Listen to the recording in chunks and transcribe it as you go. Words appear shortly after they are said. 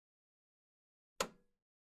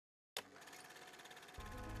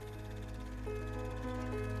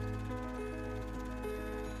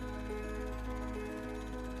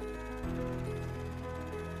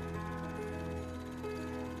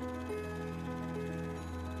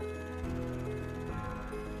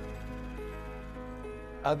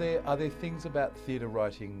Are there things about theatre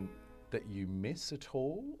writing that you miss at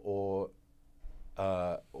all, or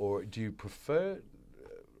do you prefer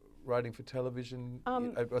writing for television?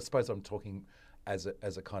 I suppose I'm talking as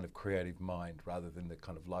a kind of creative mind rather than the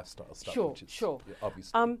kind of lifestyle stuff, which is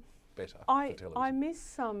obviously better for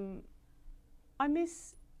television.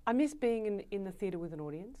 I miss being in the theatre with an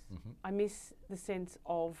audience. Mm-hmm. I miss the sense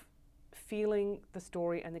of feeling the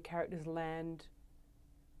story and the characters land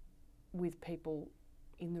with people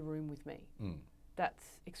in the room with me. Mm.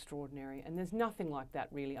 That's extraordinary, and there's nothing like that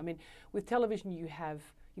really. I mean, with television you have,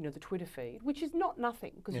 you know, the Twitter feed, which is not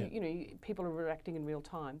nothing because people are reacting in real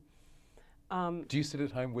time. Do you sit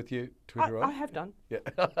at home with your Twitter on? I have done. Yeah.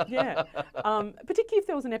 Yeah. Particularly if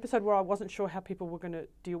there was an episode where I wasn't sure how people were going to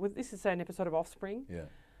deal with this. Is, say, an episode of Offspring. Yeah.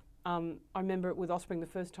 I remember with Offspring the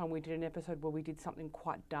first time we did an episode where we did something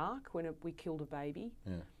quite dark when we killed a baby.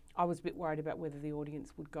 Yeah. I was a bit worried about whether the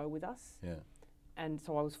audience would go with us. Yeah. And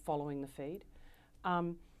so I was following the feed.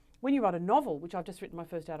 When you write a novel, which I've just written my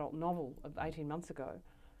first adult novel of 18 months ago,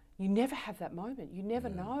 you never have that moment. You never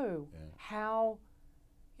know how,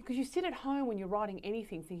 because you sit at home when you're writing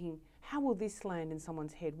anything thinking, how will this land in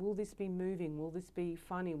someone's head? Will this be moving? Will this be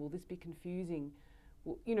funny? Will this be confusing?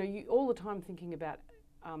 Well, you know, you all the time thinking about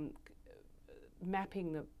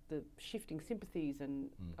mapping the shifting sympathies and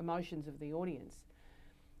emotions of the audience.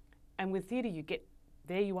 And with theatre, you get,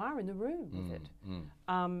 there you are in the room with it.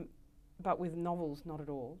 But with novels, not at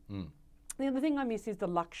all. The other thing I miss is the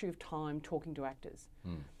luxury of time talking to actors.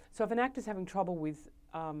 So if an actor's having trouble with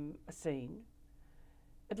a scene,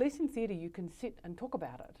 at least in theatre you can sit and talk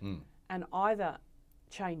about it and either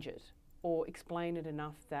change it or explain it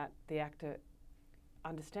enough that the actor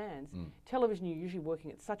understands. Television, you're usually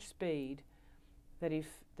working at such speed that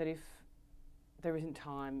if there isn't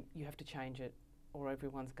time, you have to change it, or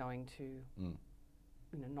everyone's going to,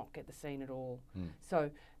 you know, not get the scene at all.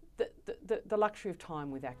 So the luxury of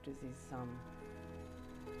time with actors is